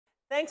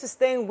Thanks for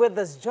staying with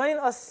us. Joining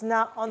us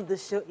now on the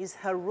show is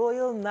Her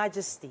Royal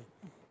Majesty,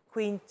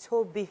 Queen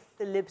Tobi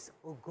Phillips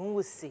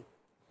Ogunwusi.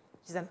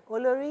 She's an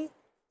Olori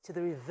to the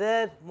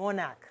revered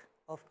monarch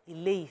of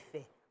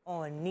Ile-Ife,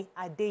 Ooni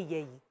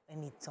Adeyeye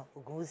Enitan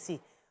Ogunwusi,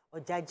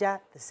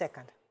 Ojaja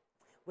II.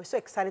 We're so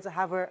excited to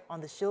have her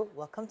on the show.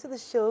 Welcome to the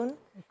show.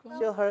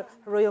 Show Her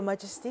Royal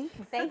Majesty.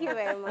 Thank you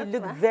very much. You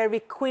look very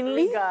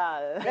queenly.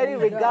 Very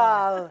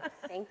regal.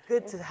 Thank you.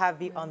 Good to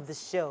have you on the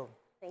show.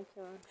 Thank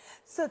you.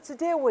 So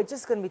today we're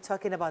just going to be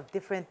talking about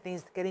different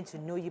things, getting to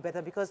know you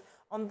better, because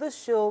on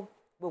this show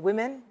we're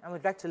women and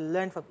we'd like to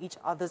learn from each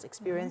other's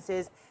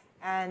experiences.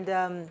 And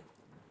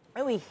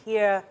when we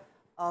hear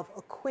of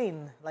a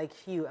queen like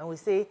you, and we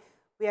say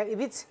we're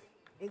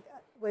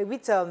a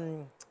bit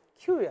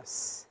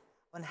curious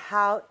on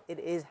how it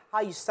is,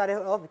 how you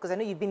started off, because I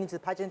know you've been into the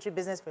pageantry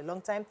business for a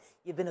long time.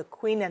 You've been a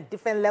queen at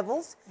different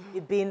levels.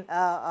 You've been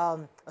a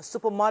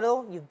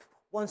supermodel. You've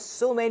won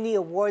so many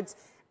awards.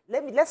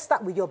 Let's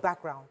start with your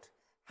background.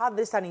 How did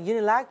you start in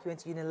Unilag? You went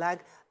to Unilag.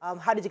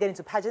 How did you get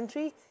into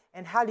pageantry?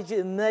 And how did you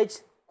emerge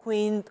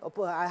queen?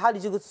 How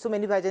did you go to so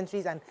many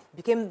pageantries and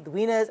became the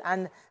winners?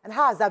 And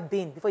how has that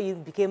been before you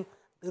became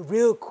the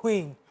real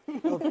queen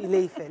of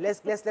Ile-Ife? Let's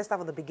start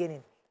from the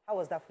beginning. How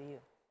was that for you?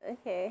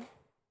 Okay.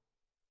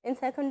 In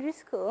secondary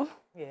school.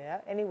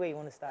 Yeah, any way you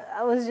want to start.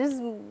 I was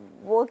just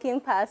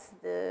walking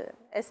past the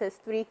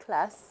SS3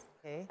 class.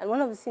 Okay. And one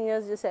of the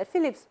seniors just said,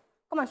 Phillips,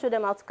 come and show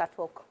them how to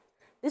catwalk.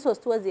 This was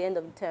towards the end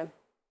of the term.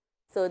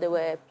 So they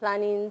were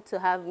planning to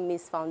have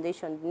Miss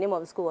Foundation. The name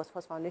of the school was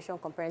First Foundation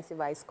Comprehensive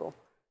High School.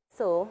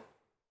 So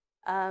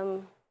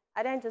I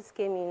then just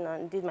came in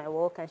and did my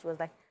work, and she was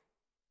like,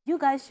 you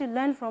guys should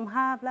learn from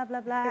her, blah,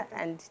 blah, blah.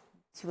 And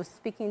she was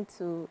speaking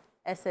to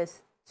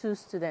SS2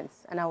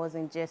 students, and I was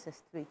in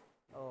GSS3.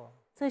 Oh.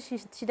 So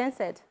she then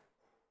said,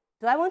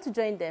 do I want to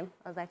join them?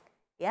 I was like,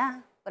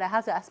 yeah, but I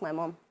have to ask my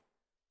mom.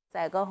 So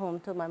I got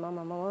home, told my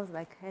mom was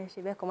like, hey,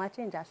 she better come and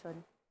change actually.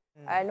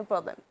 All right, no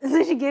problem.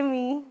 So she gave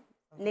me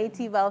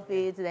native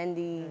outfits, then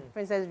the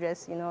princess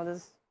dress, you know,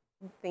 those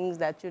things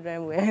that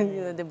children wear,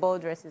 you know, the ball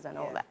dresses and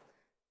all that.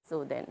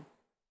 So then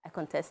I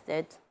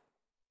contested.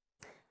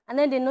 And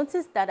then they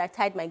noticed that I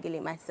tied my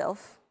gele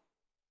myself.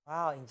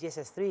 Wow, in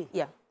GSS3?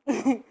 Yeah.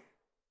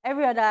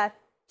 Every other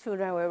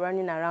children were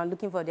running around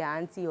looking for their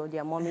auntie or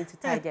their mommy to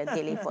tie their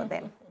gele for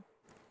them.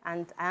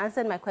 And I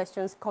answered my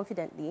questions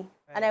confidently,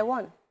 and I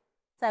won.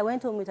 So I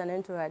went home with an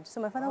entourage.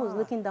 So my father was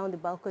looking down the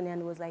balcony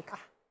and was like,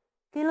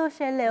 Kilo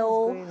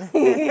Sheleo.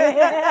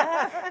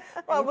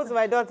 What happened to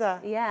my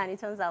daughter? Yeah, and it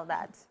turns out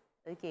that,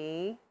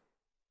 okay,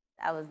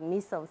 I was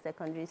Miss of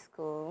secondary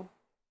school.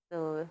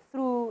 So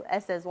through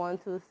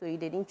SS1, 2, 3,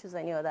 they didn't choose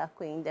any other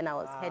queen. Then I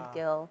was head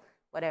girl,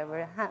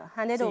 whatever.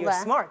 Handed so over. You're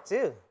smart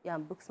too. Yeah,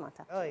 I'm book smart.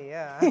 Actually. Oh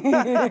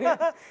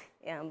yeah.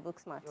 Yeah, I'm book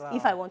smart. Wow.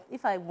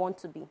 If I want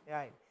to be.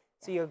 Right.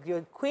 So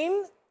you're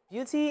queen,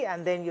 beauty,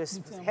 and then you're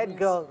head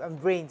girl and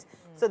brains.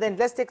 So then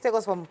let's take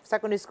us from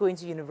secondary school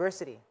into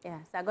university. Yeah,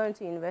 so I got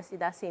into university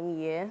that same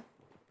year,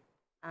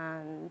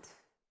 and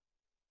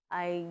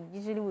I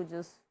usually would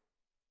just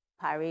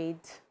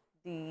parade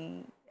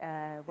the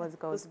what's it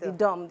called, hostel. the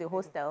dorm, the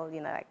hostel.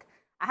 You know, like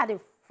I had a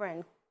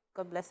friend,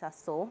 God bless her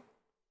soul.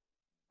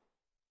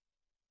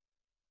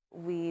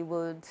 We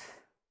would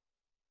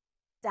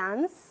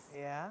dance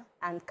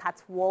and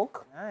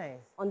catwalk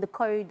on the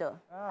corridor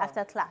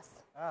after class.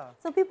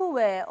 So people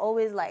were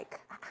always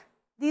like,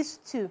 these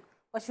two,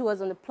 but she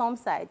was on the plump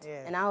side,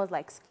 and I was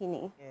like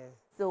skinny.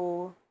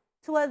 So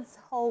towards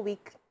whole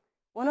week,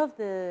 one of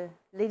the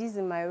ladies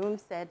in my room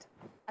said,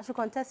 I should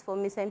contest for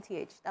Miss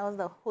MTH. That was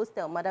the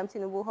hostel, Madam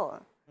Tinubu Hall,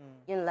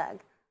 in Lag.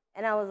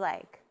 And I was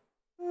like,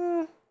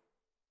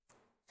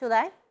 should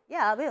I?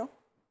 Yeah, I will.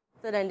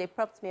 So then they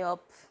propped me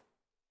up,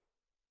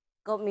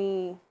 got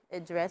me a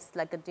dress,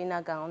 like a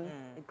dinner gown,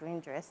 a green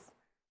dress.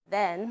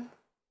 Then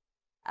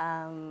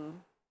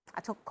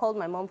I called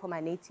my mom for my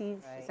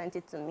native. She sent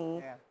it to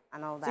me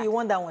and all that. So you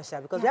won that one,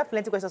 Sha, because we have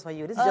plenty of questions for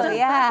you. This is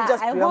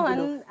just I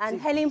won, and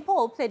Helen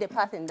Paul played a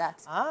part in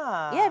that.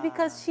 Yeah,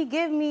 because she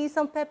gave me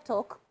some pep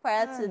talk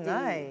prior to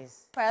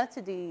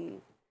the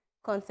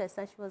contest,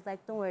 and she was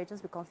like, don't worry,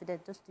 just be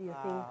confident, just do your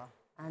thing,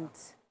 and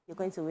you're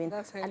going to win.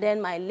 And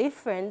then my late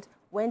friend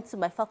went to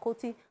my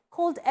faculty,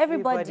 called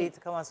everybody to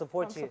come and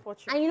support you.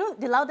 And you know,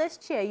 the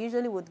loudest cheer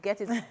usually would get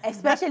it,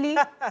 especially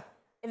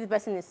if the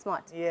person is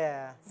smart.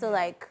 Yeah. So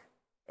like,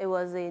 it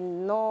was a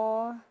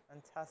no.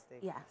 Fantastic.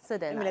 Yeah. So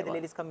then let me let the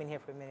ladies come in here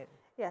for a minute.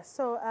 Yeah.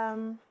 So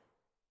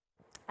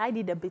I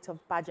did a bit of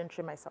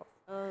pageantry myself,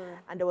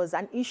 and there was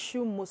an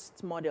issue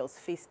most models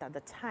faced at the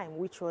time,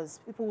 which was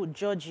people would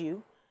judge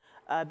you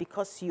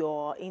because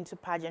you're into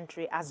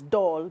pageantry as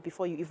dull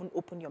before you even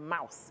open your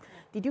mouth.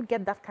 Did you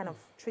get that kind of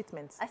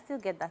treatment? I still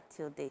get that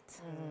till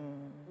date.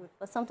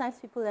 But sometimes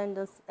people end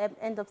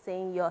up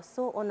saying you're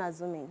so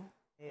unassuming.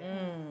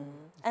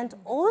 And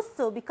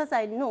also because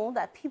I know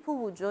that people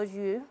will judge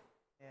you,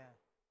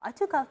 I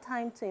took out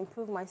time to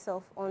improve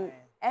myself on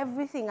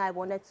everything I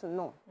wanted to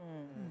know.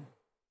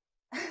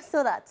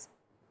 So that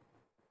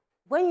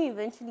when you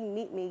eventually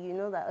meet me, you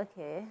know that,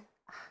 okay,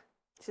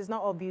 She's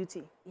not all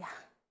beauty. Yeah.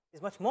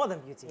 It's much more than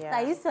beauty. Yeah.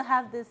 I used to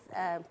have this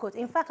quote.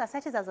 In fact, I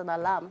set it as an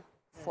alarm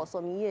for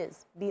some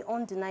years. Be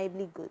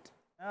undeniably good.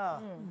 Oh,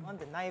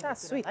 undeniably.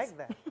 That's sweet. I like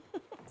that.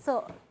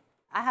 So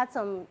I had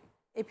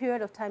a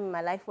period of time in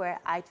my life where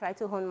I tried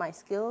to hone my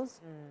skills.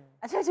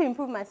 I tried to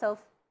improve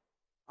myself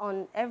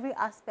on every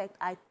aspect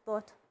I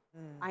thought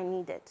I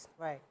needed.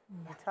 Right.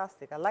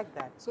 Fantastic. I like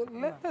that. So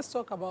let's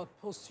talk about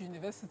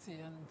post-university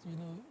and, you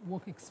know,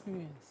 work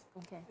experience.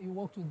 Okay. You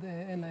worked with the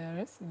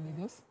LIRS in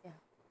Lagos. Yeah.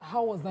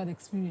 How was that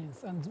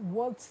experience? And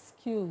what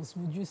skills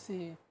would you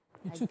say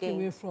you took gained.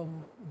 away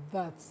from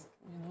that,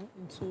 you know,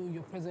 into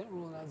your present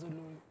role as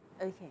Olori?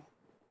 Okay.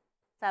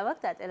 So I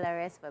worked at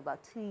LRS for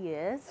about 2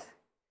 years.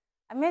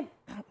 I met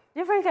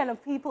different kind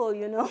of people,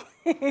 you know.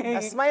 I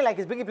smile like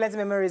it's bringing plenty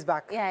memories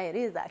back. Yeah, it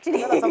is actually.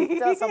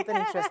 Tell us something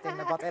interesting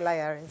about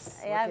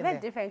LIRS. Yeah, I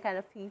met different kind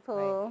of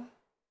people.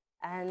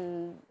 Right.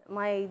 And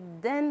my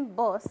then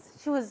boss,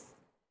 she was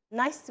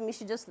nice to me.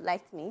 She just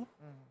liked me.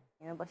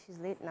 You know, but she's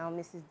late now,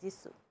 Mrs.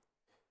 Disu.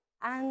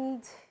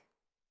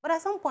 But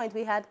at some point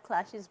we had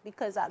clashes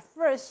because at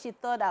first she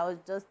thought I was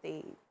just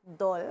a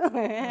doll.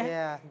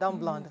 Yeah, dumb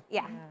blonde.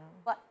 Yeah.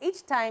 But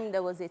each time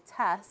there was a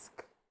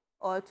task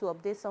or to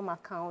update some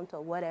account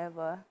or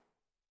whatever,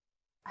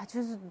 I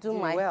just do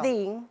my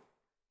thing.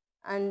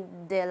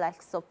 And they're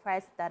like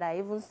surprised that I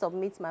even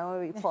submit my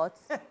own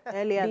reports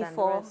earlier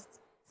before than the rest.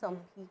 some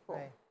people.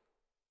 Right.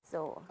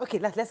 So okay,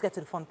 let's get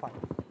to the fun part.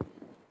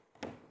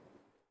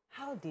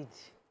 How did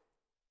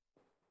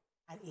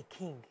a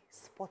king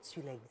spots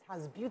you like this,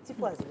 as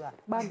beautiful as you are?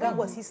 Where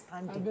was he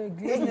standing?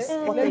 When he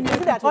spotted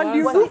you? That on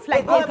the roof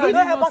like that.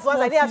 Don't help us once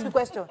I didn't ask you a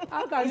question.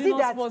 How can you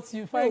not spot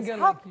you? Fine girl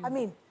like you. I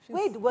mean,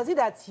 wait, was it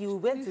that you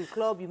went to a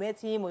club, you met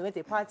him, or you went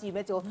to a party, you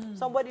met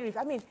somebody?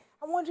 I mean,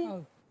 I'm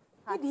wondering,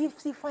 how did he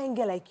see fine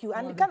girl like you?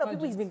 And the kind of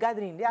people he's been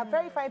gathering, they are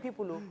very fine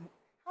people. Though.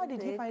 How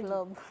did he find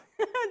club?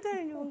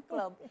 you?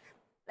 Club.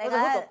 Like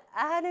I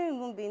hadn't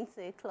even been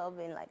to a club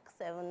in like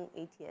 7,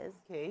 8 years.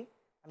 Okay.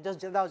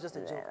 That was just a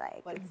joke.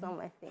 Like, but it's not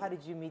my thing. How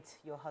did you meet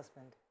your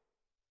husband?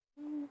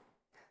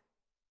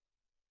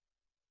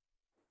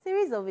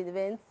 Series of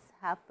events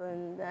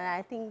happened, and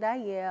I think that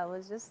year I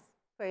was just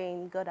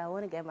praying, God, I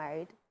want to get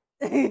married.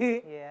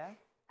 Yeah.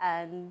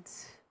 And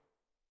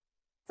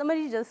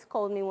somebody just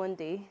called me one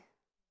day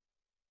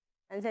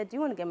and said, do you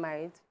want to get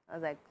married? I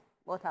was like,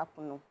 what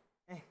happened? No.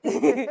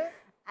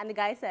 And the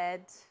guy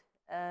said,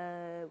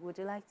 would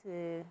you like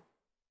to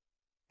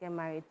get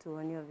married to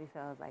Ooni of Ife?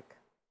 I was like,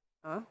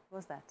 huh?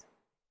 What's that?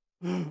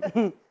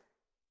 And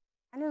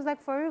he was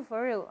like, for real,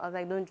 for real. I was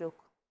like, don't joke.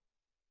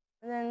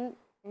 And then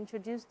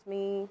introduced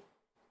me,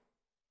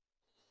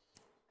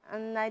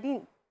 and I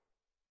didn't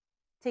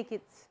take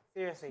it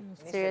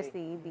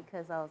seriously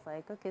because I was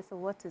like, okay, so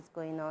what is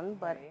going on?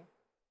 But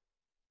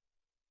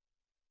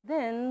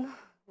then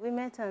we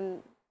met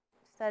and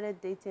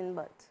started dating,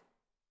 but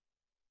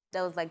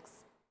there was like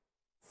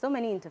so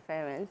many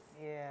interference.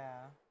 Yeah.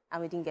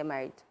 And we didn't get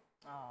married.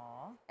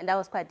 Aww. And that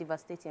was quite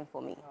devastating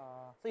for me.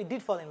 Aww. So you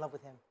did fall in love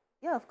with him?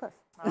 Yeah, of course.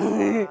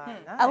 Nice.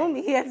 I won't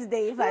be here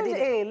today if I didn't.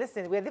 Hey,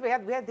 listen, we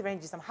had different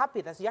ages. I'm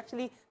happy that you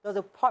actually, there was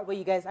a part where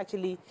you guys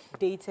actually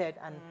dated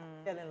and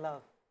fell in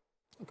love.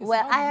 Okay,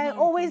 well, so I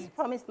always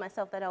promised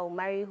myself that I will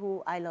marry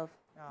who I love.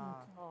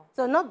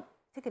 So not,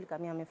 take a look at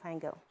me, I'm a fine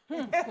girl.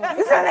 Trust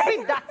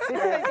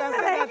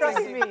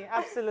me,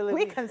 absolutely.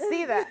 We can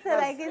see that. So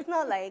like, it's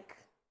not like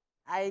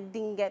I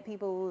didn't get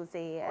people who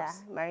say, yeah,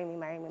 marry me,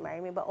 marry me, marry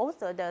me. But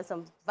also there are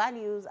some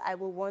values I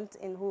will want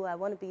in who I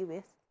want to be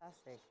with.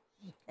 Fantastic.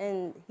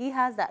 And he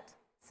has that.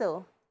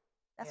 So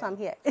that's why I'm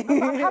here.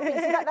 I'm happy.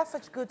 See, that's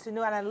such good to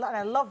know, and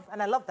I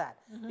love that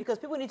because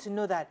people need to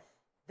know that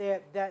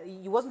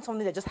it wasn't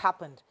something that just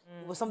happened.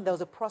 It was something that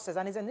was a process,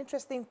 and it's an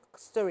interesting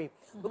story.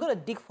 We're going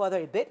to dig further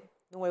a bit.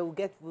 Don't worry,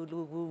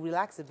 we'll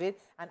relax a bit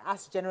and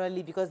ask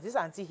generally because this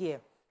auntie here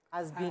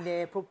has been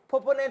a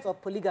proponent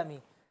of polygamy.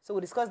 So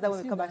we'll discuss that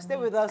when we come back. Stay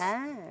with us.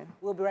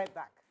 We'll be right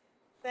back.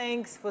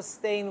 Thanks for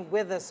staying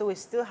with us. So we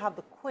still have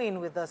the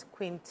Queen with us,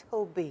 Queen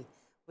Tobi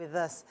with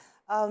us.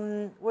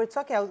 We're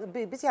talking,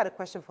 Bisi had a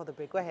question for the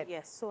break. Go ahead.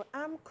 Yes, so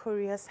I'm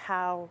curious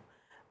how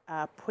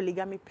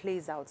polygamy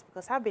plays out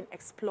because I've been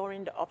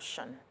exploring the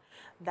option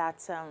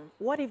that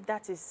what if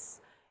that is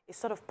a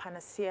sort of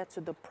panacea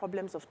to the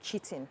problems of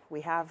cheating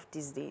we have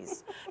these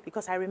days?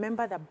 Because I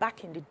remember that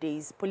back in the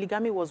days,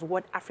 polygamy was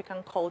what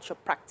African culture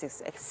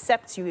practiced,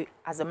 except you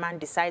as a man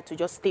decide to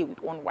just stay with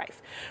one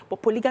wife.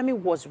 But polygamy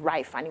was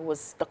rife and it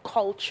was the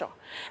culture.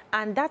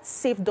 And that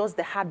saved us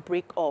the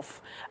heartbreak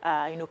of,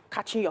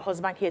 catching your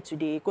husband here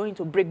today, going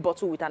to break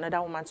bottle with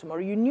another woman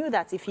tomorrow. You knew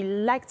that if he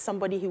liked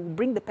somebody, he would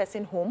bring the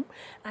person home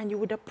and you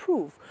would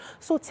approve.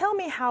 So tell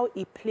me how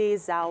it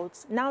plays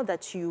out now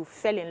that you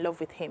fell in love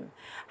with him.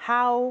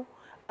 How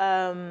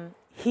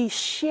he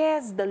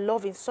shares the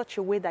love in such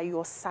a way that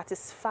you're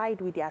satisfied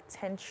with the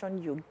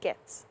attention you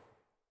get.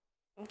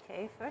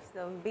 Okay, first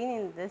of being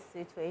in this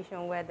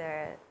situation where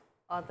there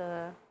are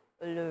other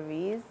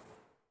Oloris,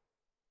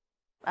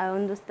 I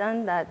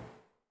understand that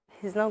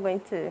he's not going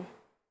to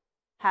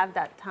have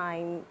that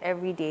time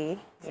every day.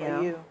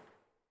 For you.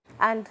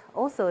 And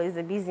also is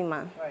a busy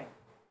man. Right.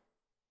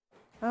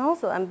 And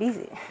also I'm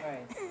busy.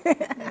 Right.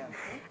 Yeah.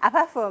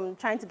 Apart from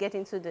trying to get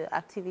into the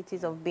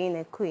activities of being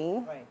a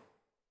queen, Right.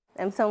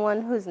 I'm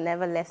someone who's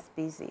never less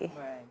busy.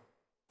 Right.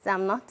 So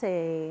I'm not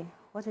a,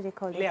 what do they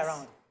call Play it?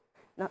 around.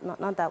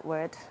 Not that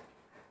word.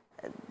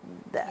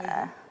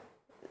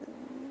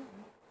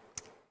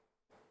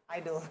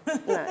 Idol.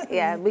 No,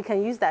 yeah, we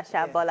can use that,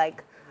 Sha, Yeah. but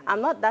like,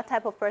 I'm not that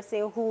type of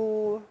person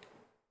who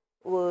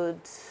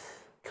would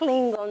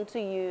cling onto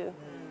you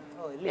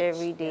Oh, leech.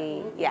 every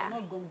day. Yeah.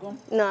 Not gum.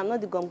 No, I'm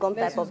not the gum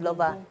type of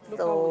lover. Look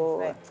So,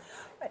 Right.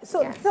 Right.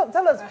 So Yeah.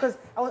 tell us, because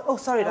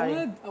sorry, I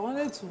darling.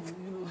 wanted to,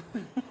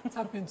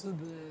 tap into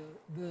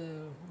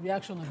the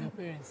reaction of your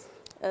parents.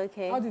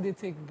 okay. How did they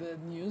take the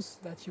news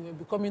that you were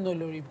becoming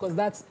Olori? Because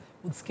that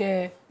would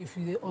scare, if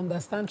you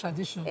understand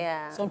tradition.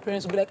 Yeah. Some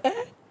parents would be like,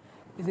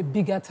 it's a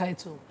bigger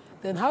title.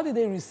 Then how did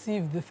they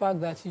receive the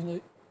fact that,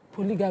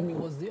 polygamy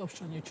was the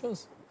option you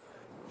chose?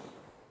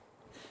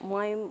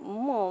 My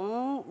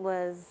mom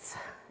was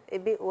a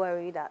bit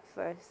worried at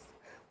first,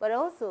 but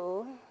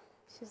also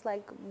she's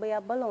like, "We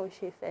are balloon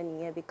shift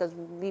anyway," because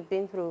we've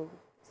been through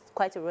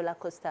quite a roller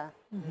coaster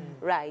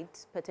ride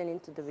pertaining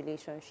to the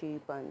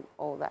relationship and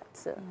all that.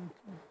 So,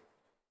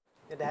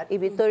 Your dad?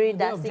 Ibitori, Were they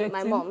that's it. My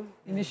objecting mom,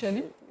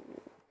 Initially?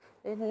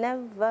 they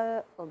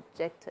never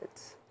objected.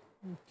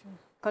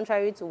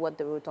 Contrary to what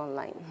they wrote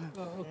online,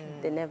 Oh, okay.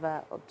 they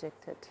never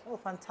objected. Oh,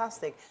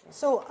 fantastic.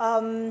 So,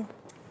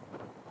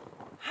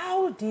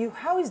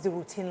 how is the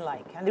routine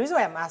like? And the reason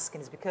why I'm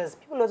asking is because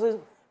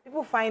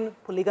people find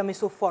polygamy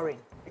so foreign,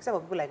 except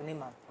for people like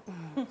Nima.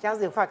 She has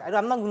the fact,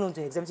 I'm not going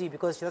to exempt you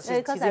because she's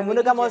because a I'm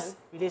monogamous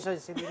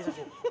relationship.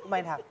 You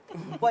might have.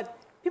 But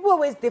people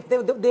always,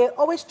 they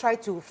always try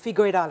to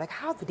figure it out. Like,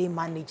 how do they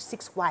manage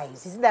 6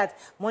 wives? Isn't that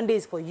Monday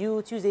is for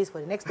you, Tuesday is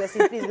for the next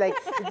person? Please, like,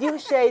 did you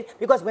share it?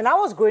 Because when I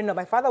was growing up,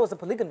 my father was a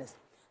polygamist.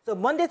 So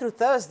Monday through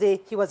Thursday,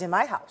 he was in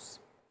my house.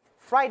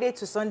 Friday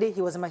to Sunday,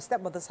 he was in my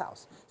stepmother's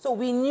house. So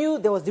we knew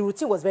the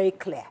routine was very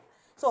clear.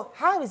 So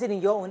how is it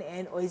in your own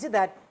end? Or is it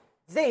that,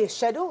 is there a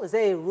schedule? Is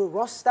there a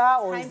roster?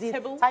 Or is it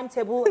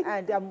timetable?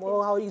 And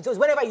or how you just,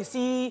 whenever you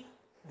see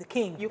the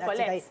king, You that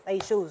collect. he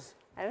shows.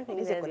 I don't think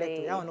There's there's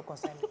a that one a, no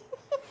concern me.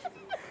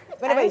 I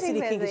Whenever don't you see think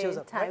the king, he there's shows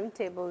a up. Right?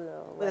 timetable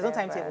or There's no whatever.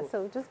 timetable.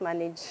 So just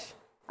manage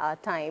our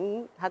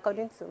time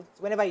according to. So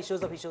whenever he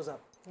shows up, he shows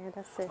up. Yeah,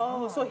 that's it.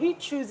 Oh, so he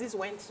chooses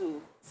when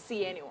to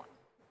see anyone.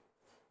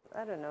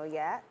 I don't know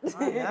yet.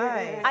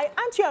 Nice.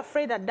 Aren't you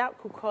afraid that that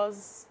could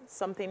cause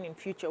something in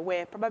future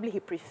where probably he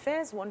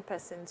prefers one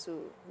person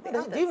to the Do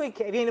others? you even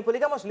care? If you're in a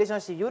polygamous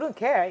relationship, you don't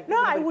care. No,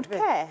 I Nobody would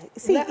prefers. care.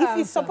 See, Let if her it's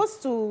answer.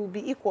 supposed to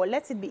be equal,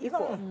 let it be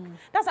equal.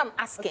 That's what I'm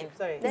asking. Okay,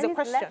 sorry. It's Then a it's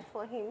question. left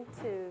for him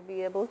to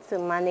be able to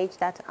manage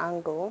that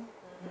angle,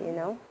 you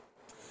know.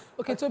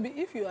 Okay, Tobi,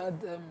 if you had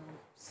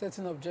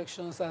certain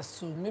objections as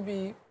to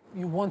maybe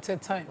you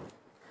wanted time,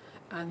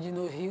 and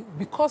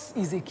because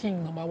he's a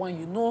king, number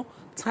one,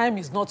 time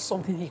is not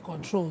something he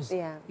controls.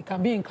 Yeah. He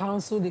can be in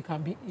council, he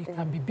can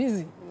be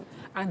busy,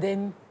 and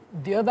then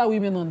the other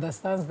women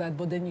understands that.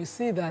 But then you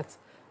see that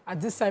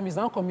at this time he's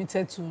not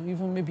committed to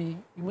even maybe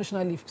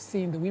emotionally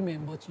seeing the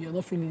women, but you're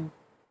not feeling.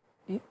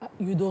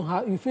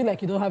 You feel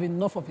like you don't have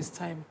enough of his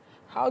time.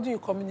 How do you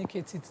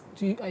communicate it?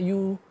 Do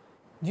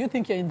you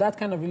think you're in that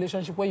kind of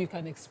relationship where you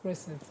can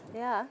express it?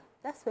 Yeah,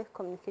 that's where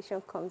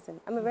communication comes in.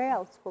 I'm a very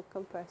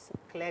outspoken person.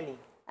 Clearly.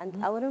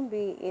 And I wouldn't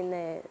be in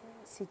a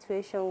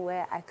situation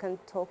where I can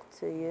talk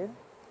to you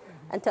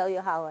and tell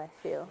you how I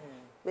feel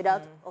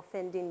without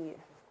offending you.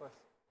 Of course.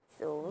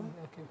 So,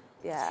 Okay.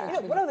 yeah.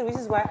 One of the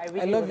reasons why I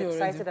really love was you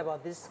excited already.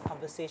 about this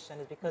conversation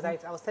is because I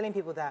was telling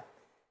people that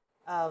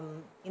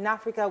in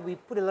Africa, we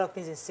put a lot of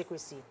things in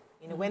secrecy.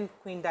 When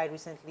Queen died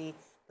recently,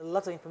 a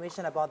lot of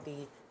information about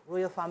the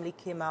royal family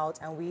came out,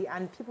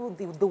 and people,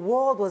 the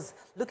world was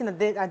looking at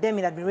them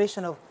in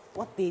admiration of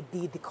what the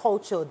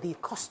culture, the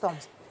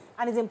customs.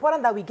 And it's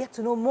important that we get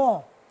to know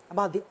more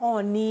about the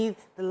Ooni,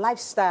 the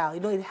lifestyle.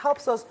 It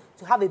helps us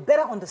to have a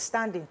better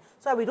understanding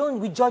so that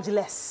we judge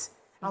less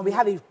and we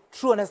have a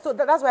true understanding.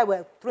 So that's why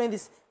we're throwing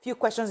these few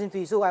questions into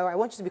you. So I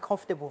want you to be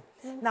comfortable.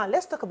 Now,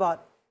 let's talk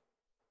about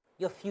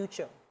your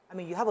future. I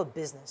mean, you have a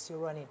business you're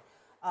running.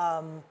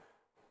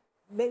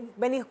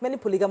 Many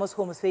polygamous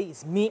homes say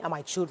it's me and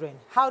my children.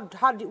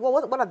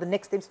 What are the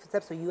next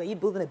steps for you? Are you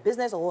building a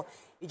business, or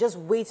you're just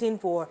waiting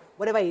for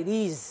whatever it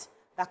is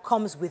that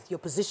comes with your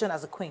position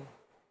as a queen?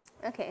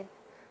 Okay.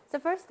 So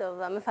first off,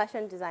 I'm a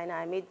fashion designer.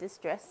 I made this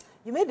dress.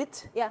 You made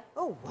it? Yeah.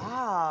 Oh,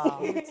 wow.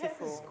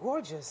 Beautiful. It's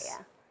gorgeous.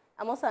 Yeah.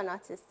 I'm also an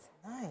artist.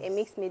 Nice. A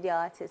mixed media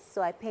artist,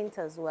 so I paint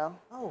as well.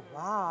 Oh,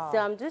 wow. So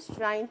I'm just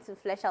trying to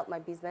flesh out my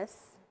business.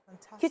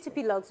 Fantastic.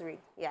 QTP Luxury,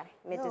 yeah,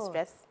 made this Oh,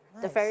 dress.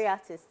 The nice. Fairy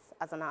Artist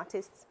as an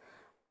artist.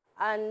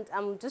 And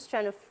I'm just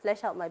trying to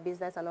flesh out my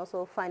business and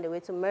also find a way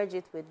to merge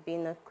it with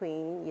being a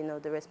queen,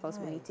 the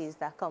responsibilities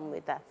that come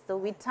with that. So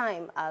with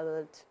time, I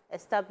would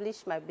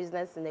establish my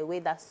business in a way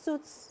that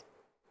suits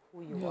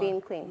Who you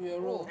being queen.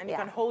 Your role. And you Yeah.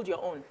 can hold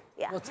your own.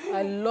 Yeah. But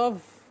I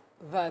love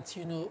that,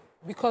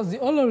 because the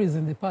Oloris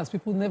in the past,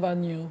 people never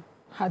knew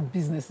had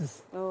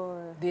businesses.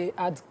 Oh. They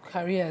had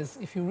careers.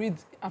 If you read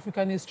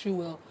African history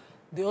well,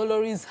 the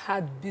Oloris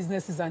had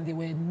businesses and they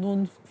were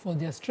known for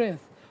their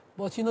strength.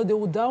 But, you know, they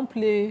would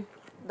downplay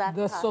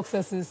the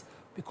successes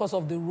because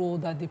of the role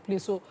that they play.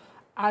 So,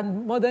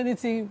 and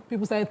modernity,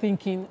 people started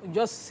thinking,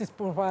 just sit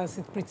proper and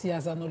sit pretty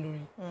as an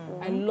Olori.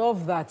 I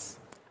love that.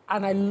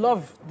 And I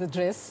love the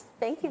dress.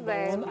 Thank you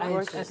very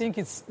much. I think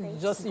it's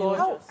just, you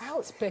know,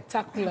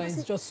 spectacular.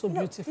 It's just so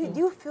beautiful. Do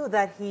you feel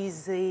that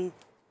he's a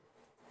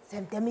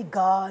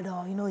demigod,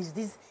 or, you know, is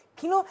this...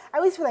 You know, I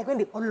always feel like when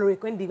the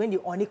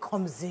Ooni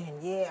comes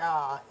in,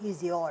 yeah, he's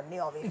the Ooni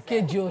of it.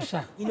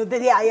 Ikeji-Osha. You know,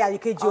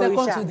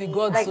 Ikeji-Osha. Second to the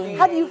gods. Like, only.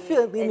 how do you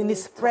feel in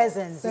his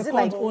presence? Second is it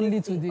like only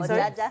to the gods.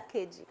 Ojaja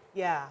Keji.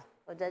 Yeah.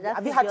 Ojaja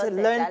Have you had to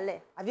Fidiote learn?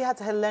 Jale. Have you had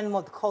to learn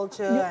more the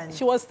culture? And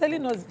She was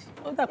telling us,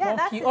 that's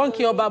it.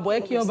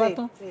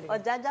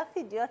 Ojaja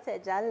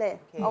Fidiote Jale.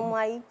 Ọmọ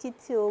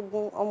Ayititi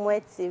Ogun, ọmọ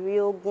Etiri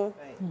Ogun.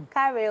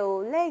 Káre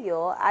o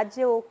lẹ́yọ̀,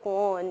 ajé okun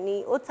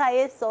Ooni, ó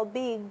táyé sọ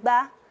bí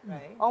igbá.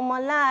 Ọmọ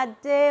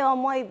Láàdé,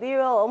 ọmọ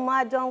Ìbírọ̀, ọmọ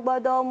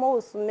Àjọngbọ́dọ̀, ọmọ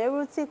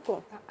Òsùnmẹ́rù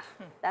Tìkùn.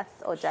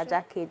 That's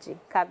Ojaja Keji,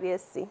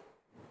 Kábíyèsí.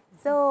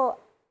 So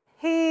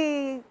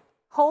he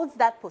holds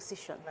that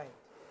position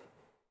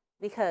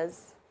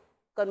because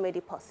God made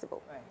it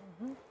possible.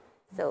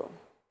 So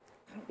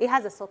it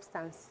has a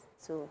substance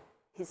to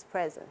his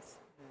presence.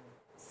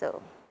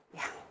 So,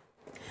 yeah.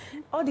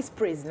 All this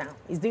praise now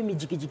is doing me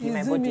jiggy in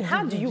my body.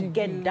 How do you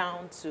get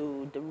down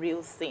to the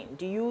real thing?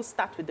 Do you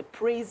start with the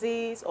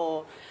praises,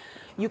 or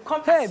you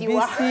come as you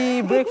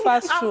are?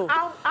 Breakfast show.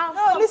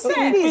 No,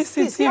 listen,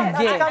 please,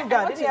 calm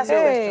down.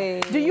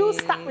 Do you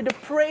start with the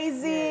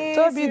praises?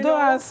 Tobi,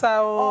 don't answer.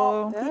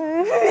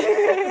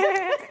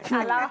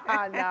 Allow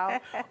her now.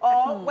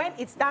 Or when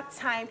it's that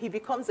time, he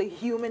becomes a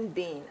human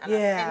being and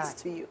attends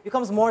to you.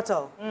 Becomes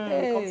mortal.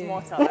 Becomes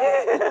mortal.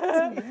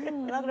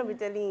 I'm not going to be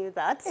telling you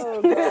that.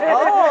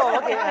 Oh,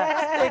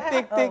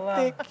 okay.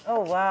 Tick.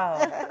 Oh, wow.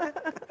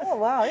 Oh,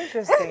 wow,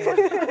 interesting.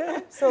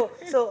 So,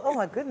 oh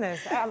my goodness.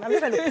 I'm just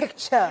trying to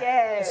picture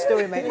the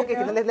story, man. Okay,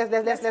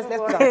 let's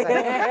put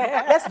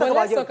outside.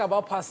 Let's talk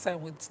about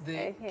pastime with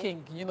the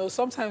king. You know,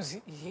 sometimes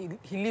he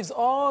leaves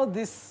all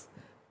this,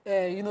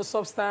 you know,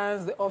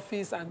 substance, the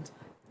office, and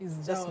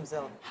is just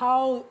himself.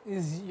 How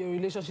is your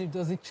relationship?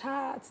 Does he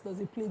chat? Does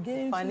he play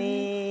games?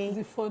 Funny. Is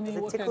it funny?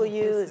 Does it tickle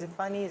you? Is it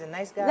funny? Is it a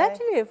nice guy? He's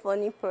actually a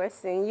funny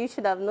person. You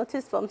should have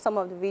noticed from some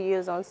of the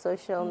videos on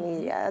social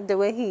media, the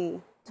way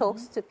he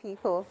talks to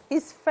people.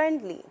 He's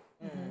friendly.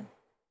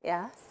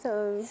 Yeah,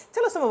 so...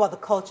 Tell us some about the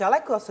culture. I'd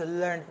like us to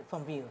learn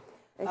from you.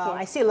 Okay.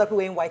 I see a lot of people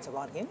wearing white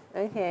around him.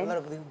 Okay. A lot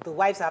of the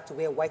wives have to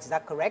wear white. Is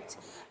that correct?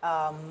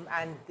 And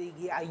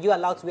are you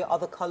allowed to wear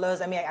other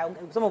colors? I mean,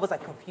 some of us are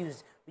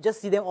confused. We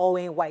just see them all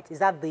wearing white. Is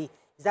that the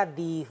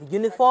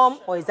uniform,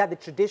 or is that the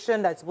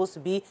tradition that's supposed to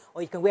be,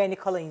 or you can wear any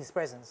color in his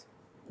presence?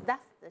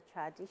 That's the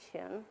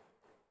tradition.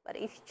 But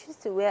if you choose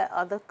to wear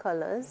other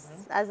colors,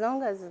 as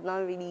long as it's not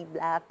really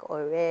black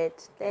or red,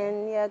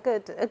 then you're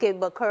good. Okay,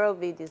 but coral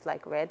bead is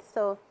like red,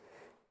 so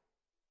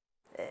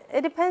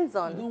it depends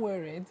on. You don't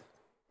wear red?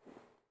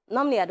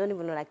 Normally, I don't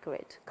even like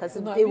red because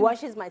it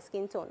washes my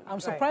skin tone. I'm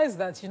surprised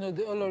that, you know,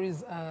 the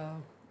Oloris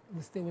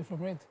they stay away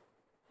from red.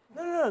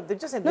 No, they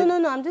just...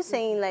 No, I'm just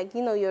saying, like,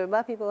 you know,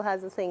 Yoruba people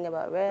has a thing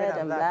about red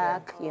and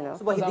black, you know.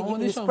 So, but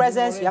in his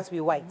presence, you have to be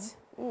white.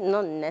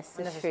 Not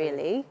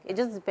necessarily. It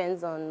just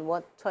depends on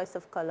what choice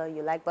of color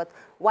you like. But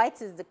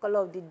white is the color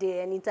of the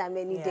day, anytime,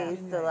 any day.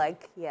 So,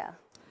 like, yeah.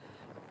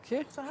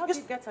 Okay. So how do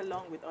you get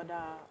along with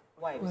other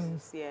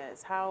wives?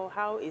 Yes.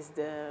 How is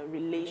the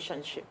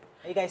relationship?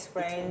 Are you guys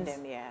friends?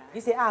 Them, yeah.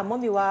 You say,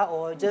 mommy wa,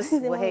 or just,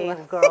 well, hey,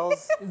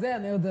 girls? Is there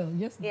an elder?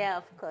 Yes. Yeah,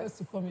 of course. First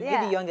to come in. Yeah.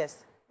 You're the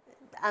youngest?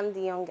 I'm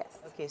the youngest.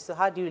 Okay, so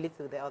how do you relate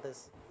to the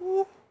others?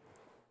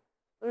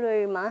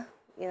 Ulorima,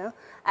 you know.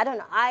 I don't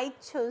know. I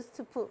chose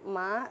to put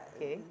ma.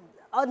 Okay.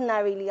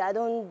 Ordinarily, I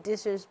don't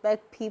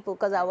disrespect people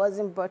because I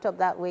wasn't brought up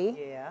that way.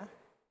 Yeah.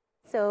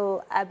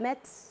 So I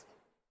met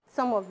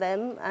some of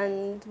them,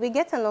 and we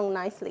get along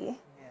nicely.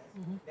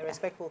 Yeah. They're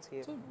respectful to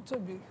you.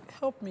 Tobi,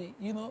 help me.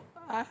 You know,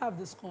 I have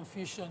this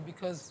confusion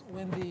because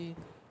when the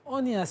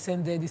Ooni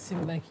ascended, it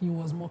seemed like he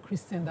was more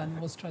Christian than he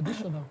was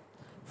traditional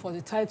for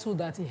the title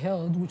that he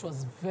held, which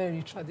was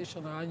very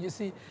traditional. And you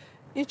see,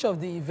 each of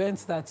the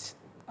events that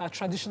are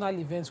traditional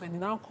events, when it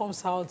now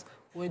comes out,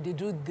 when they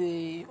do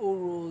the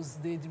orals,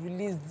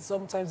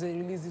 sometimes they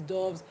release the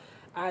doves,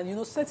 and, you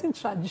know, certain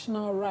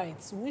traditional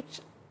rites,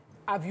 which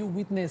have you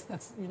witnessed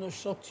that, you know,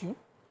 shocked you?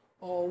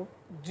 Or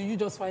do you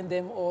just find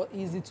them all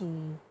easy to,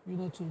 you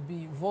know, to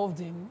be involved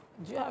in?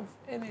 Do you have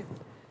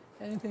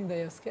anything that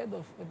you're scared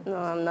of? No,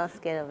 I'm not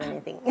scared of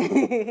anything.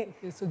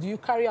 Okay, so do you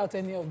carry out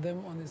any of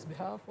them on his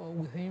behalf or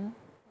with him?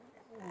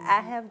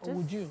 I have just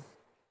would you?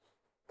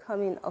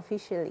 come in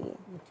officially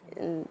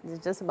in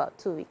just about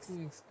 2 weeks. 2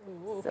 weeks.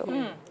 Oh, okay.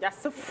 So,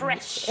 That's so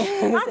fresh.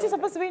 Aren't you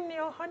supposed to be in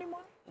your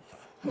honeymoon?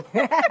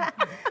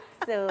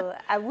 so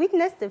I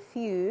witnessed a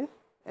few,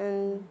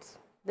 and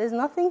there's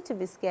nothing to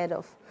be scared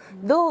of.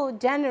 Though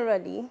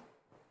generally,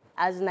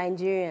 as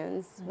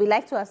Nigerians, we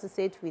like to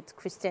associate with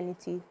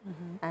Christianity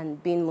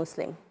and being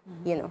Muslim,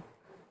 you know.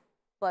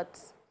 But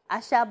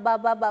Asha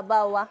Baba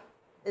Babawa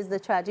is the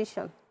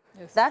tradition.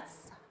 Yes. That's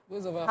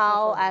Our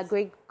how our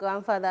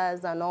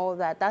great-grandfathers and all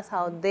that, that's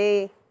how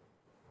they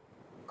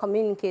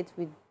communicate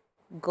with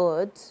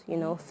God, you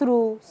know,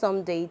 through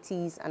some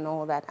deities and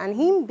all that. And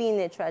him being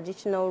a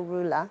traditional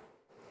ruler,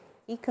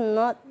 he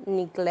cannot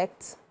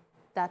neglect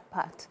that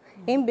part.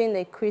 Him being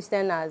a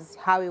Christian, as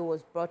how he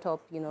was brought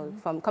up, you know,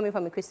 from coming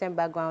from a Christian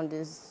background,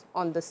 is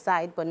on the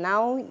side. But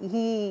now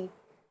he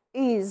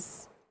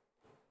is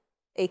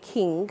a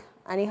king,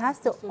 and he has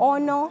to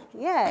honor,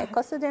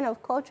 custodian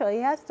of culture. He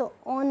has to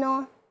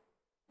honor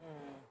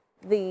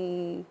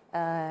the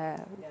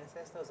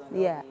ancestors and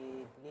all the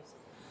beliefs.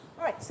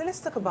 All right, so let's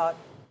talk about.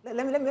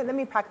 Let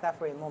me pack that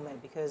for a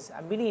moment, because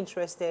I'm really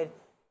interested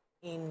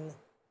in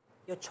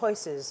your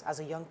choices as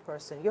a young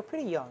person. You're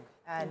pretty young,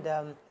 and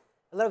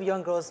a lot of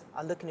young girls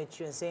are looking at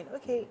you and saying,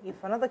 okay,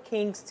 if another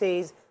king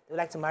stays, they would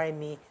like to marry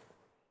me.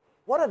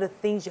 What are the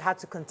things you had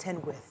to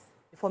contend with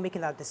before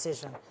making that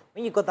decision?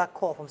 When you got that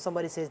call from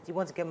somebody who says, do you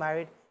want to get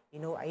married? You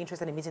know, are you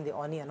interested in meeting the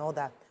Ooni and all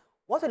that?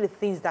 What are the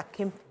things that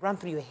ran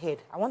through your head?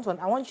 I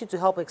want you to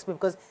help explain,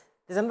 because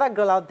there's another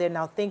girl out there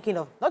now thinking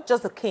of not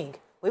just a king,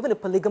 but even a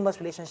polygamous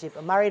relationship.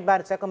 A married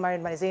man, a second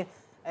married man is saying,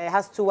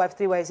 has 2 wives,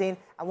 3 wives, saying,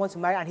 I want to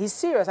marry, and he's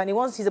serious, and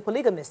he's a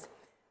polygamist.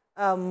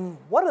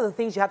 What are the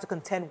things you have to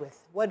contend with?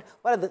 What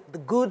are the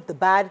good, the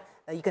bad,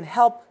 that you can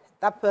help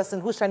that person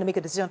who's trying to make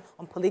a decision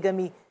on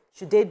polygamy?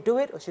 Should they do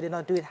it or should they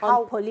not do it?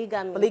 How? On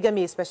polygamy.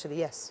 Polygamy especially,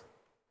 yes.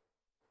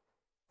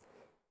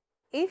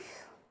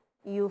 If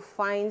you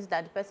find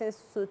that the person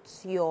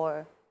suits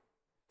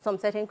some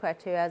certain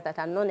criteria that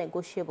are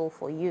non-negotiable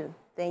for you,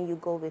 then you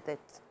go with it.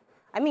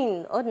 I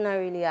mean,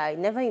 ordinarily, I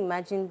never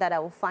imagined that I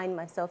would find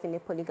myself in a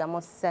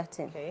polygamous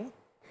setting. Okay.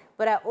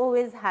 But I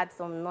always had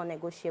some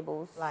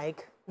non-negotiables.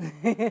 Like?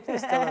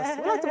 Please tell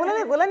us.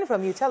 We're learning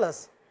from you. Tell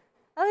us.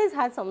 I always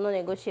had some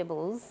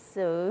non-negotiables,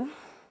 so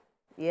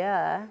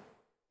yeah.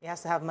 He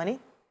has to have money?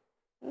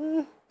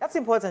 That's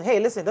important. Hey,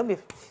 listen, don't be...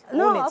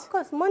 No, of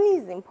course, money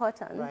is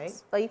important. Right.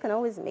 But you can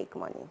always make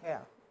money. Yeah.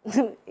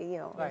 You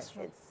know, right.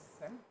 Okay.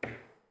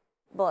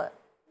 But...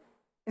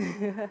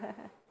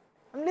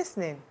 I'm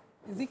listening.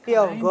 Is he fear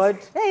of God?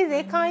 Yeah, he's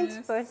a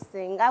kind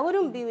person. I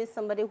wouldn't be with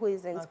somebody who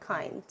isn't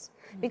kind.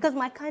 Because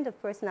my kind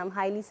of person, I'm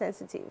highly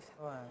sensitive.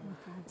 Wow.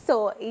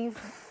 So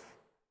if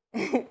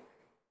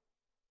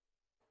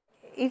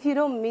you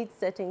don't meet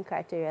certain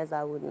criteria,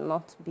 I would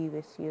not be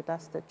with you.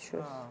 That's the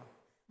truth. Oh.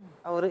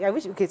 I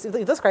wish, okay, so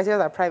if those criteria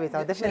are private,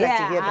 I'll definitely like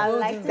to hear them.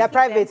 Like they're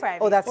private.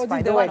 Oh, that's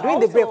fine. Don't worry. During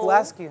the break, we'll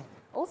ask you.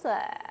 Also,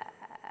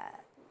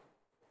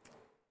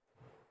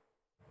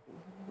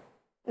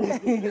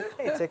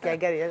 it's okay, I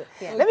get it.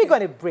 Yeah. Let me go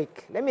on a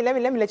break. Let me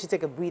let you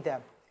take a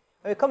breather.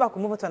 When we come back,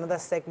 we'll move on to another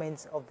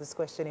segment of this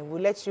questioning.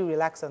 We'll let you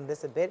relax on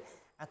this a bit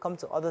and come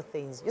to other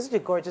things. You're such a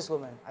gorgeous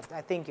woman.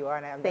 I think you are.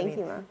 And Thank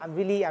you, ma'am. I'm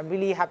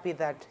really happy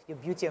that your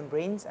beauty and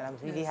brains, and I'm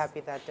really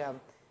happy that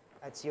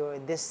that you're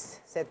in this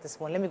set this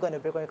morning. Let me go on a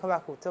break. When we come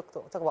back, we'll talk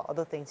about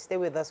other things. Stay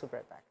with us. We'll be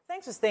right back.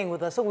 Thanks for staying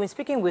with us. So we're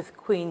speaking with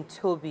Queen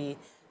Tobi,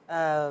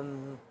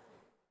 and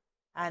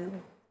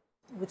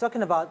we're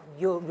talking about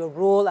your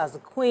role as a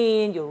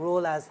queen, your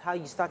role as how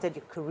you started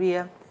your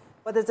career.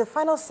 But there's a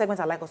final segment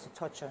I'd like us to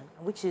touch on,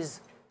 which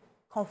is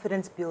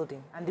confidence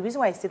building. And the reason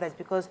why I say that is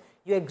because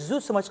you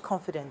exude so much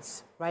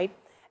confidence, right?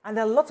 And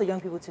there are lots of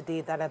young people today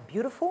that are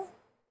beautiful,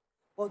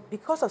 but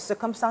because of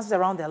circumstances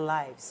around their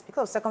lives,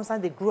 because of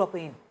circumstances they grew up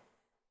in,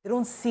 they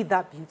don't see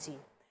that beauty.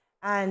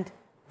 And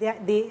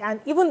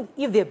and even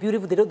if they're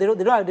beautiful, they don't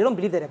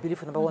believe that they're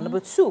beautiful, number one. Number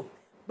two,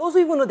 those who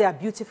even know they are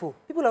beautiful,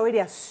 people already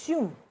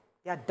assume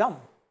they are dumb.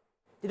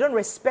 They don't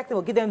respect them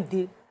or give them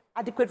the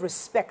adequate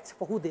respect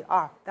for who they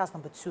are. That's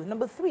number two.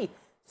 Number three,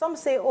 some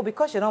say, oh,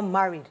 because you're not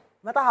married,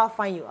 no matter how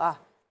fine you are,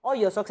 all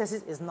your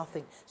successes is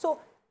nothing. So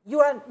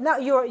you're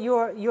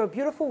a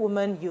beautiful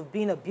woman. You've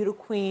been a beauty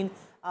queen.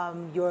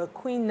 You're a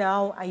queen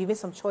now, and you made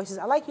some choices.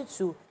 I'd like you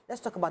to, let's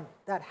talk about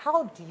that.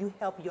 How do you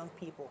help young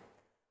people?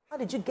 How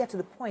did you get to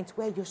the point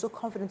where you're so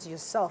confident in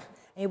yourself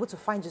and able to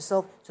find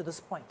yourself to this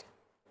point?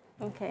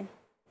 Okay.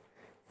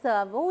 So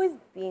I've always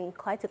been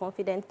quite a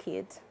confident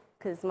kid,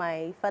 because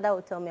my father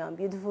would tell me I'm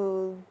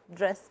beautiful,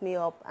 dress me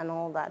up and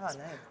all that. Oh, nice.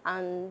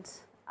 And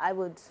I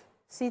would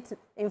sit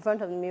in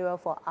front of the mirror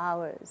for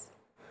hours.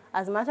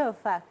 As a matter of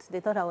fact,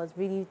 they thought I was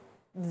really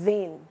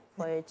vain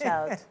for a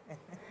child.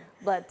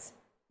 But,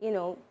 you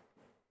know,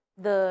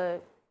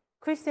 the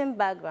Christian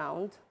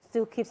background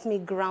still keeps me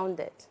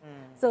grounded.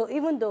 So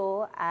even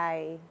though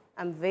I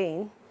am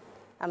vain,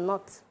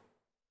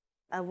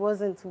 I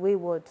wasn't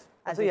wayward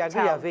as a child. So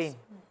you agree you're vain?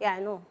 Yeah, I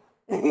know.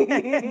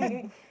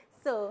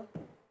 So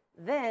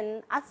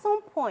then at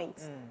some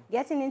point,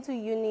 getting into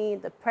uni,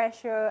 the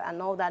pressure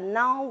and all that,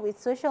 now with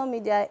social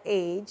media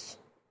age,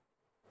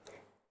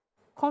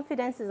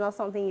 confidence is not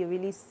something you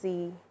really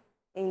see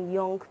in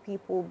young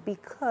people,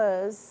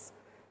 because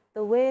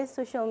the way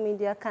social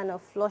media kind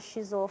of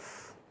flushes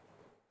off,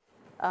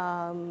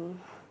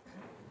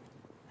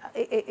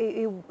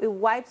 it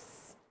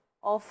wipes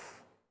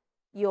of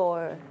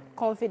your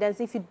confidence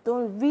if you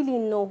don't really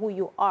know who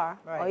you are,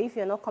 or if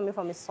you're not coming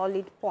from a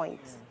solid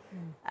point.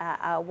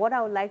 What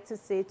I would like to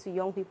say to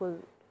young people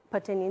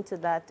pertaining to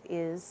that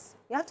is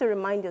you have to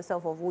remind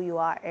yourself of who you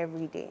are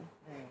every day.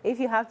 If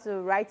you have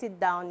to write it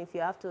down, if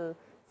you have to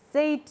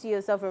say it to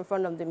yourself in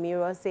front of the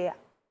mirror, say,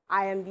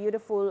 I am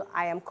beautiful,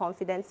 I am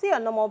confident. Say your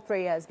normal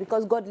prayers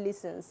because God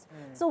listens.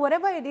 So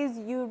whatever it is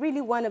you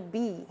really want to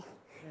be,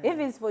 if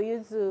it's for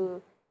you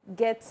to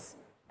get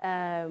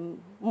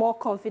more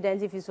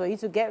confident, if it's for you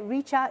to get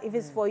richer, if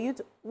it's for you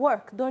to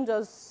work, don't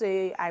just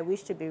say, I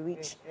wish to be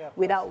rich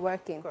without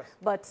working.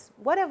 But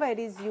whatever it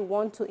is you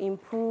want to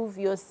improve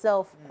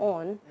yourself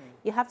on,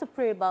 you have to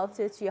pray about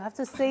it. You have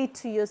to say it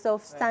to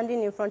yourself,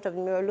 standing in front of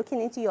the mirror,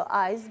 looking into your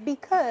eyes,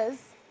 because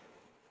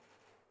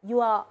you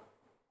are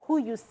who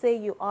you say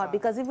you are,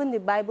 because even the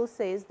Bible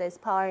says there's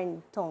power in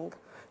the tongue.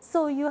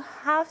 So you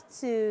have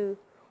to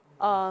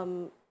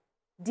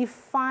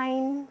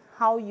define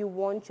how you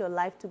want your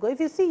life to go. If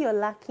you see you're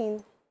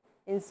lacking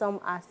in some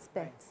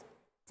aspects,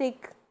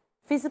 take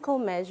physical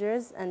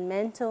measures and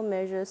mental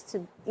measures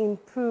to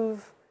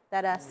improve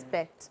that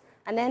aspect.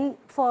 And then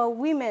for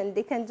women,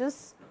 they can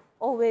just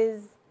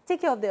always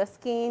take care of their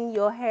skin,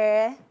 your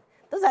hair.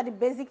 Those are the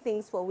basic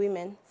things for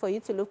women, for you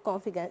to look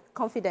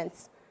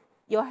confident.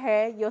 Your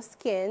hair, your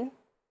skin.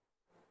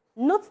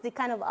 Note the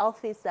kind of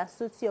outfits that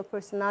suits your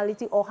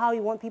personality or how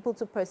you want people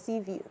to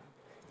perceive you.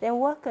 Then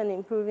work on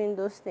improving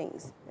those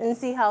things and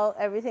see how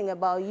everything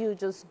about you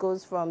just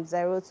goes from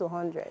 0 to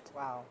 100.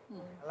 Wow,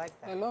 I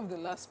like that. I love the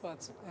last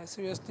part. I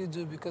seriously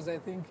do, because I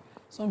think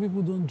some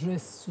people don't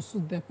dress to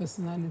suit their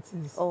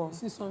personalities. You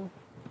see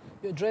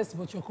you're dressed,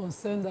 but you're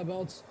concerned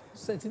about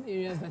certain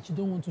areas that you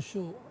don't want to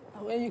show.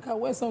 When you can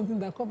wear something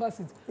that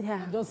covers it,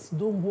 just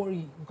don't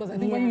worry. Because I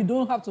think when you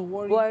don't have to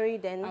worry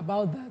then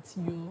about that,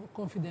 your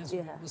confidence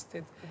will be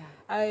boosted.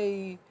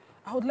 I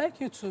would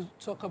like you to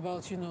talk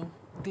about,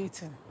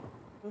 dating.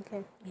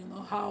 Okay.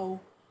 How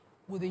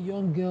would a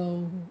young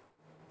girl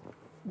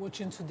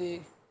watching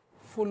today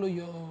follow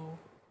your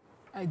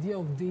idea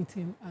of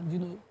dating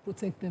and,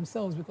 protect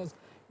themselves? Because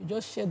you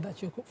just shared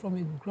that you're from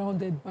a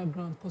grounded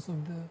background because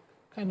of the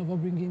kind of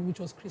upbringing which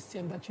was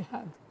Christian that you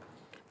had.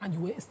 And you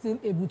were still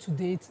able to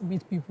date,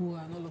 meet people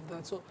and all of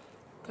that. So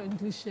can you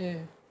please share,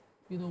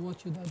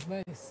 what you'd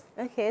advise?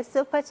 Okay,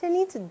 so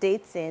pertaining to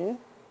dating,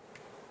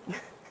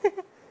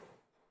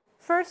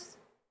 first,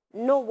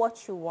 know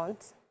what you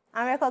want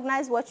and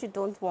recognize what you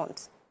don't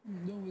want.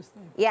 Don't waste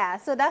time. Yeah,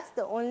 so that's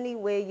the only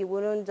way you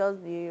wouldn't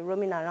just be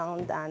roaming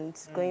around and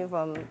going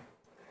from...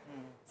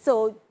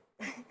 So,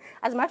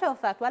 as a matter of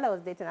fact, while I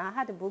was dating, I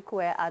had a book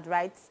where I'd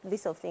write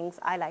lists of things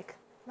I like.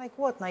 Like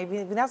what? Now,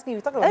 you've been asking,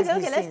 you talk about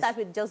Okay, let's start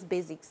with just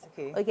basics.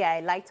 Okay,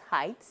 I liked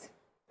height,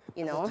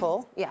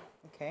 Tall? Yeah.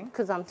 Okay.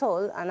 Because I'm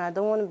tall, and I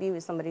don't want to be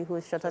with somebody who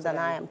is shorter than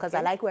I am, because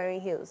I like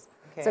wearing heels.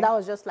 So that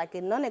was just like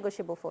a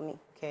non-negotiable for me.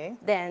 Okay.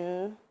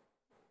 Then,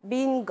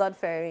 being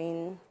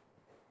God-fearing,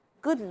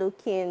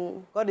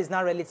 good-looking. God is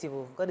not relative.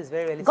 God is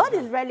very relative. God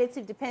is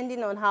relative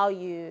depending on how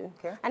you...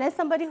 And then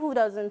somebody who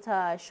doesn't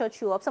shut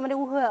you up, somebody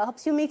who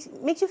helps you,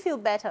 makes you feel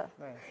better.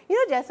 Right.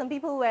 There are some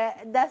people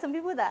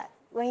that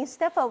when you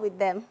step out with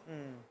them,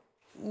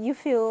 you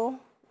feel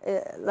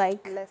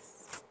like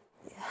less.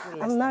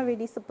 I'm not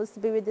really supposed to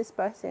be with this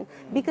person,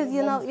 because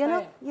you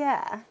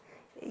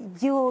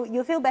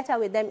feel better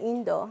with them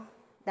indoor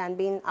than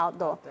being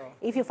outdoor.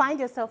 If you find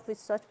yourself with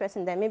such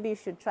person, then maybe you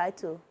should try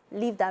to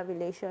leave that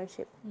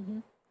relationship.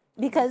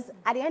 Because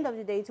at the end of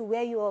the day, it will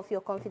wear you off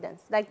your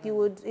confidence. Like it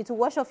will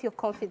wash off your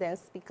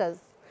confidence, because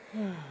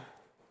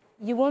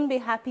you won't be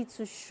happy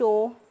to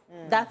show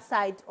that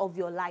side of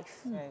your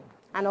life.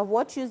 And of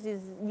what use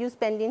is you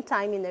spending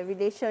time in a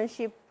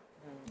relationship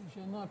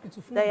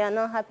that you're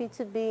not happy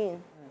to be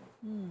in?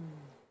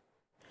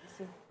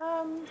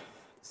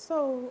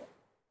 So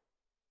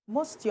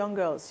most young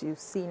girls you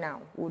see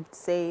now would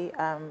say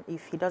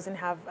if he doesn't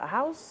have a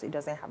house, he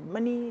doesn't have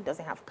money, he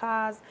doesn't have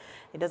cars,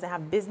 he doesn't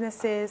have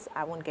businesses,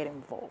 I won't get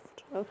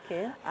involved.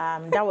 Okay.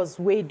 That was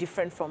way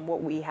different from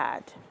what we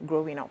had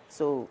growing up.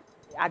 So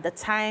at the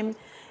time,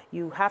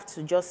 you have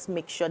to just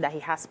make sure that he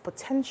has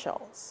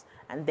potentials,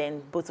 and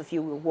then both of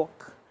you will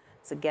work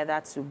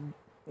together to,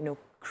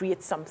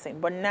 create something.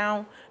 But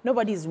now,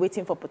 nobody is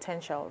waiting for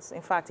potentials.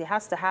 In fact, he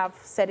has to have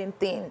certain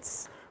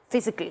things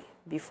physically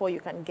before you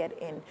can get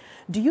in.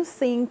 Do you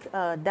think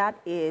that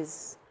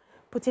is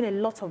putting a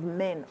lot of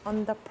men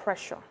under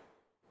pressure?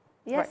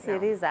 Yes,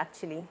 it is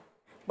actually.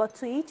 But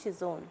to each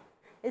his own.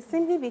 It's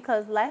simply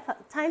because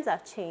times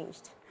have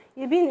changed.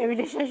 You've been in a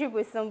relationship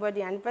with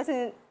somebody and the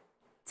person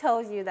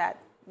tells you that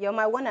you're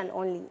my one and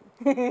only.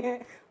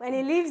 When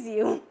he leaves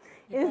you,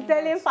 he's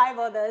telling 5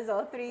 others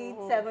or 3,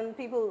 7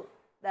 people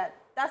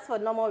that's for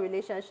normal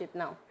relationship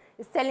now.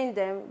 He's telling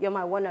them, you're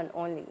my one and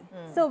only.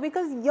 So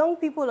because young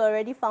people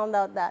already found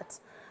out that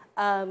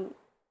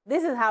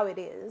this is how it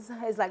is.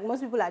 It's like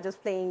most people are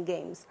just playing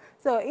games.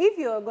 So if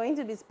you're going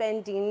to be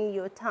spending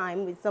your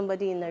time with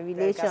somebody in a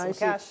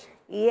relationship,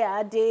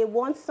 they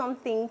want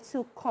something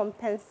to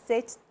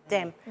compensate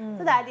them.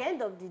 So that at the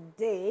end of the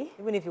day,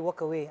 even if you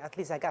walk away, at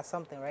least I got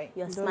something, right?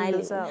 you're Don't smiling.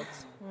 lose out.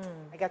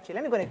 I got you.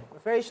 Let me go on a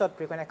very short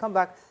break. When I come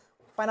back,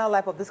 final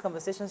lap of this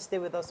conversation, stay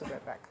with us. We'll be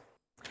right back.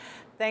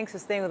 Thanks for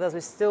staying with us.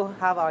 We still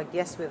have our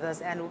guests with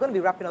us, and we're going to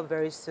be wrapping up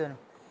very soon.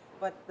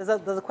 But there's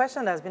a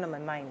question that's been on my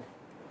mind.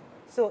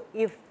 So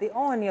if the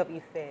Ooni of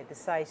Ife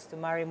decides to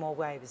marry more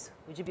wives,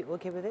 would you be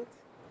okay with it?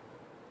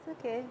 It's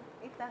okay,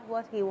 if that's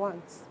what he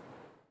wants.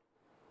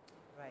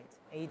 Right.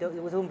 And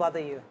it won't bother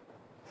you?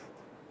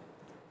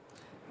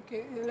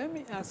 Okay, let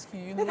me ask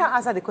you. Let her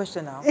answer the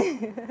question now.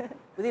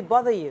 Would it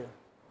bother you?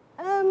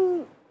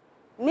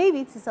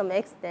 Maybe to some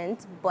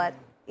extent, but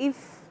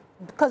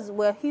because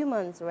we're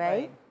humans,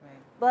 right?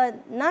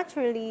 But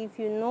naturally, if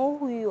you know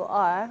who you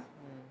are,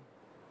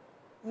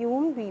 you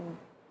won't be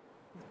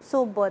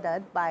so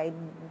bothered by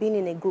being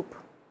in a group,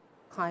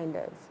 kind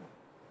of.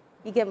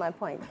 You get my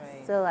point?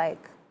 Right. So,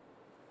 like,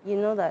 you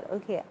know that,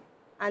 okay.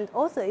 And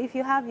also, if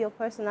you have your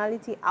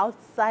personality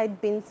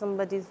outside being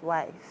somebody's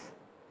wife,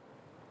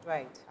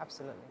 Right,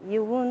 absolutely.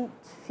 you won't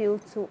feel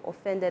too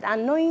offended.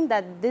 And knowing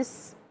that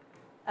this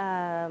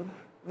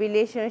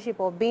relationship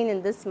or being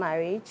in this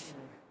marriage,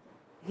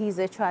 he's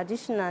a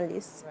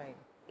traditionalist. Right.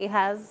 He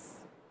has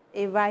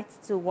a right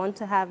to want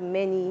to have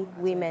many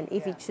women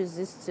if he yeah.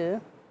 chooses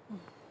to.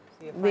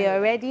 So you're fine We with it?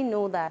 already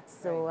know that,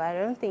 so I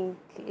don't think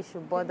it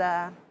should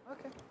bother.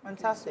 Okay,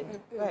 fantastic.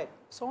 Right.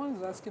 Someone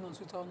is asking on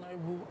Twitter,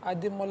 Honorable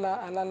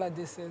Ademola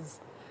Alalade says,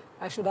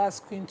 I should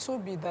ask Queen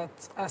Tobi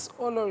that as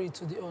Olori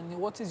to the Ooni,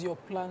 what is your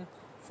plan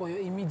for your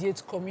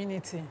immediate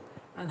community?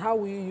 And how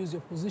will you use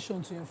your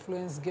position to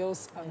influence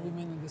girls and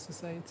women in the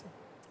society?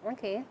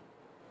 Okay.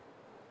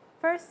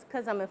 First,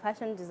 because I'm a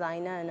fashion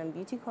designer and I'm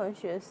beauty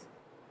conscious,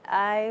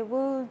 I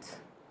would,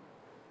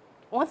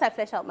 once I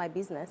flesh out my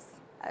business,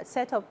 I'd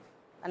set up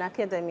an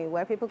academy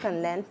where people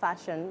can learn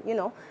fashion. You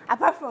know,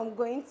 apart from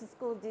going to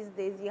school these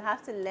days, you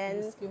have to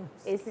learn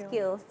a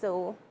skill.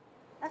 So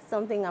that's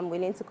something I'm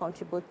willing to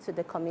contribute to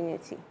the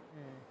community.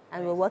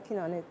 And we're working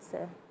on it.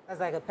 So. That's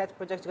like a pet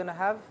project you're going to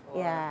have? Or?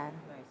 Yeah.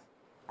 Nice.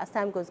 As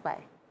time goes by.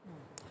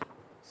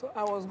 So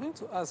I was going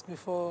to ask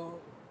before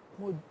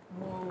Mo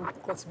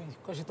cut me,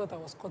 because she thought I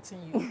was cutting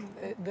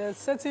you. There are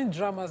certain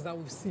dramas that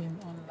we've seen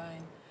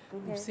online.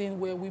 We've seen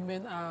where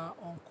women are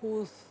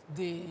uncouth,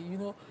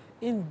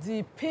 in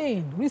the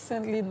pain.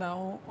 Recently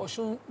now,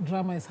 Oshun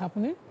drama is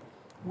happening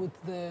with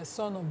the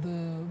son of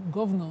the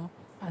governor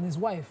and his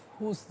wife,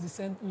 who's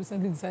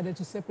recently decided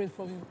to separate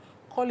from him,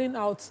 calling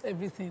out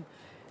everything.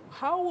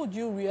 How would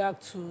you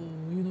react to,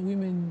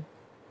 women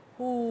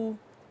who,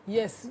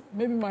 yes,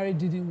 maybe marriage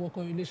didn't work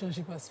or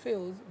relationship has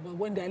failed, but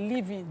when they're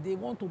leaving, they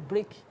want to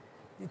break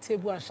the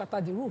table and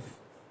shatter the roof?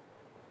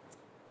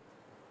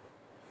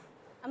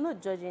 I'm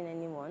not judging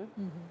anyone,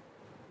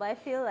 but I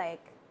feel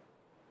like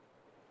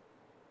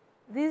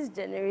this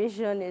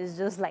generation is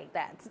just like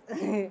that.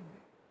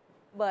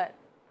 But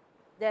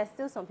there are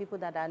still some people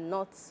that are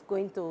not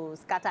going to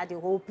scatter the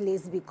whole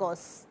place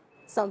because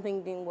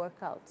something didn't work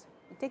out.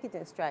 You take it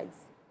in strides.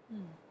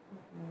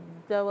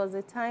 There was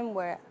a time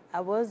where I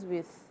was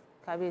with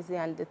Kabezi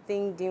and the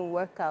thing didn't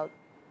work out.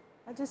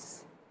 I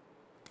just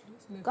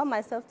got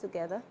myself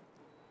together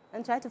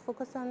and tried to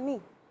focus on me.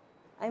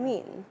 I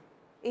mean,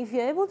 if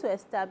you're able to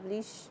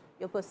establish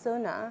your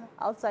persona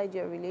outside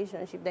your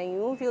relationship, then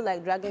you won't feel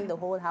like dragging the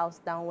whole house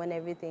down when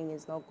everything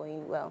is not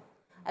going well.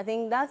 I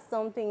think that's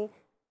something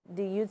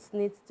the youth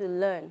needs to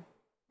learn,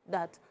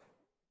 that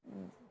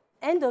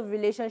end of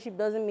relationship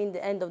doesn't mean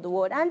the end of the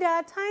world. And there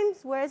are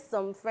times where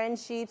some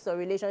friendships or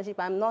relationships,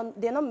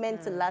 they're not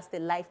meant to last a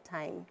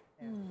lifetime.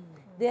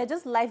 They're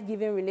just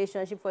life-giving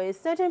relationship for a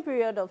certain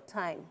period of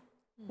time,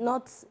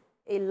 not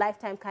a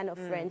lifetime kind of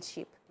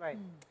friendship. Right.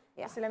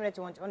 Yeah. So let me let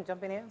you want to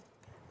jump in here?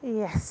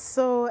 Yes.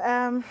 So,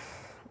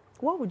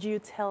 what would you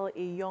tell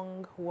a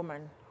young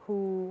woman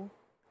who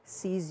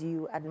sees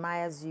you,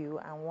 admires you,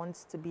 and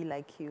wants to be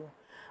like you,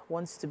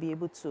 wants to be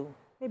able to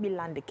maybe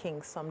land the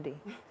king someday?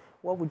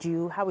 How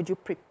would you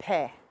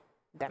prepare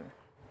them?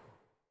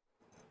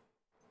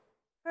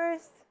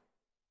 First,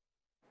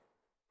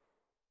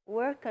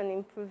 work on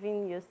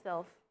improving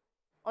yourself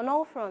on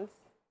all fronts.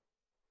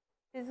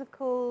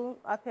 Physical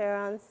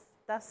appearance,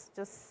 that's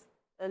just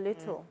a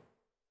little.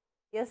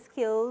 Your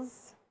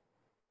skills,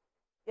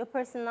 your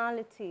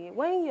personality.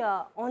 When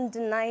you're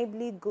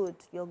undeniably good,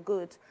 you're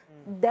good.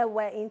 There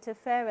were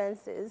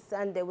interferences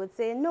and they would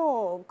say,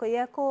 no,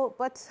 Koyeko,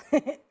 but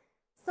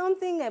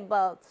something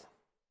about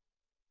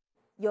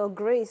your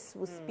grace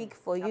will speak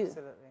for you.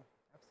 Absolutely.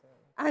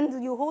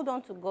 And you hold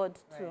on to God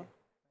too. Right.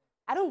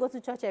 I don't go to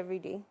church every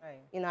day.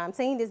 Right. I'm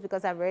saying this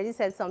because I've already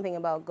said something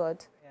about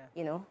God,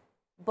 Yeah.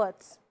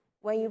 But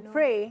when you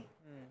pray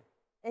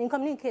and you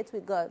communicate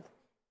with God,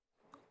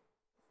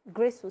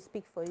 grace will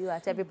speak for you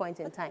at every point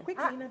in time.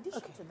 Quickly, in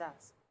addition to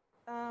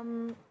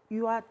that,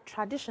 you are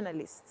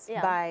traditionalists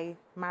by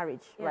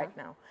marriage right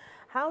now.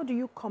 How do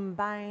you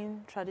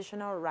combine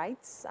traditional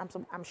rites?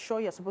 I'm sure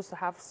you're supposed to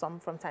have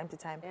some from time to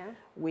time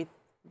with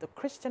the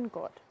Christian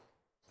God.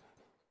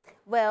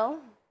 Well,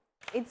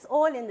 it's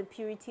all in the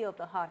purity of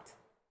the heart.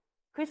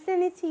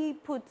 Christianity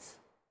puts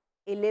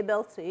a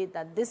label to it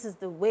that this is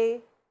the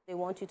way they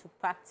want you to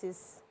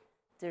practice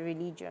the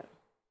religion.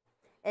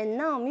 And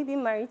now, me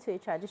being married to a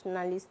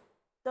traditionalist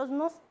does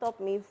not stop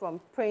me from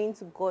praying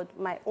to God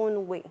my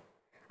own way.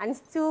 And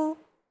still,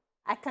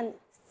 I can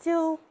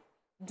still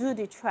do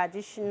the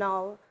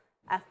traditional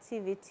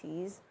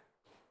activities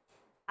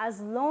as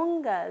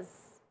long as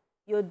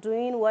you're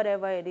doing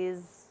whatever it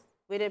is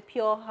with a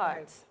pure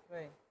heart,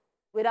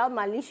 without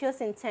malicious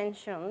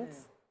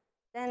intentions,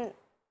 then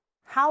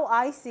how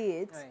I see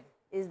it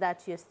is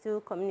that you're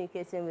still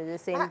communicating with the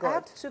same God. I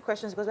have two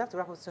questions because we have to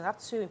wrap up soon. I have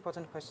two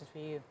important questions for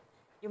you.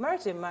 You're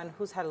married to a man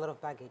who's had a lot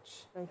of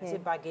baggage. Okay. I say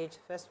baggage,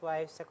 first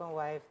wife, second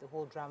wife, the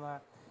whole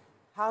drama.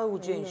 How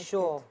would you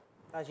ensure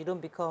that you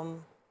don't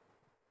become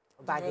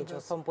a baggage or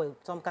some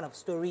kind of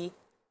story?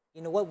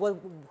 You know,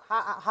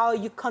 how are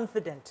you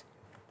confident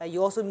that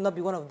you also not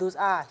be one of those,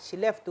 she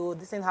left, though,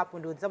 this thing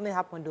happened, though, something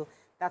happened, though?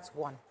 That's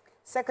one.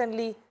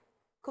 Secondly,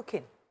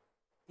 cooking.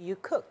 Do you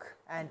cook?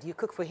 And do you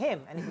cook for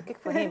him? And if you cook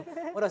for him,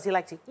 what does he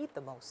like to eat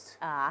the most?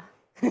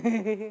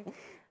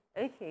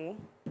 Okay.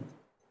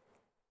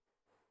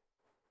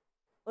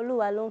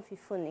 Oluwa ló ń fi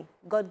fúnni,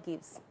 God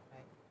gives.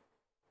 Right.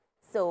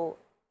 So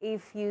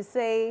if you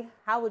say,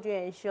 how would you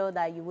ensure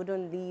that you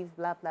wouldn't leave,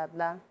 blah, blah,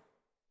 blah?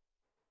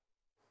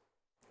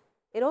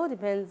 It all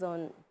depends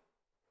on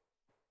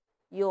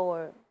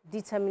your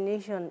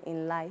determination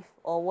in life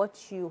or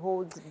what you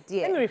hold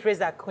dear. Let me rephrase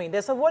that, Queen.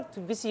 There's a word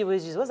BC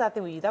always use. What's that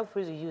thing we use? That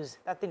phrase we use?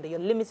 That thing that your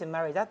limits in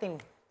marriage. That thing.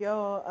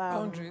 Your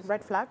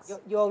red flags.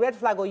 Your red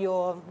flag or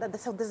your.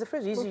 There's a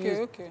phrase we used to use.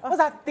 Okay. What's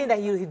that thing that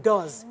he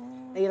does?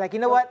 That you're like, you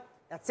know what?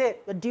 That's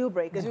it. The deal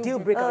breaker. The deal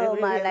breaker. Oh,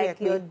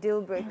 your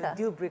deal breaker.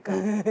 Deal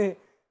breaker.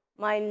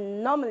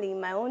 Normally,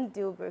 my own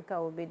deal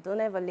breaker would be, don't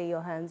ever lay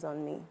your hands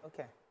on me.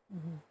 Okay.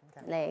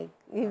 Okay. Like,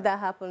 if that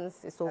happens,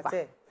 it's over. That's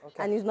it.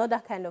 Okay. And he's not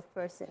that kind of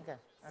person. Okay.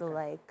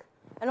 So,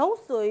 and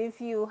also, if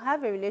you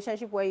have a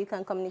relationship where you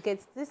can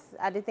communicate, these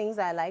are the things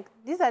I like,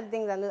 these are the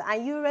things I know,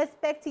 and you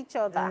respect each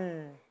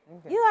other,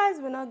 you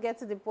guys will not get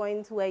to the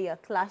point where you're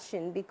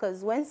clashing,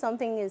 because when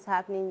something is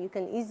happening, you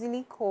can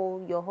easily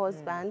call your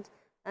husband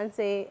and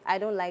say, I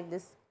don't like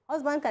this.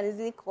 Husband can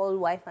easily call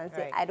wife and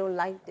say, I don't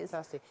like this.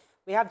 Fantastic.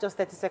 We have just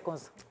 30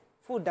 seconds.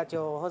 Food that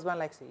your husband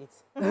likes to eat.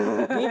 Do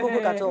you even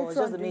cook at all? Or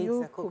just the maids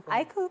that cook?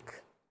 I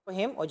cook. For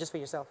him or just for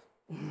yourself?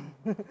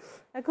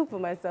 I cook for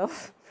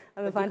myself.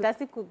 I'm a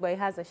fantastic cook, but he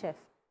has a chef.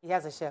 He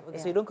has a chef. Okay,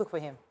 so you don't cook for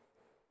him?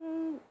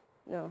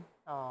 No.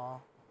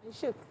 Oh, you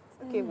should.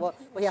 Okay, well,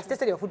 he has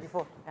tasted your food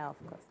before. Yeah,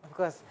 of course. Of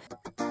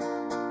course.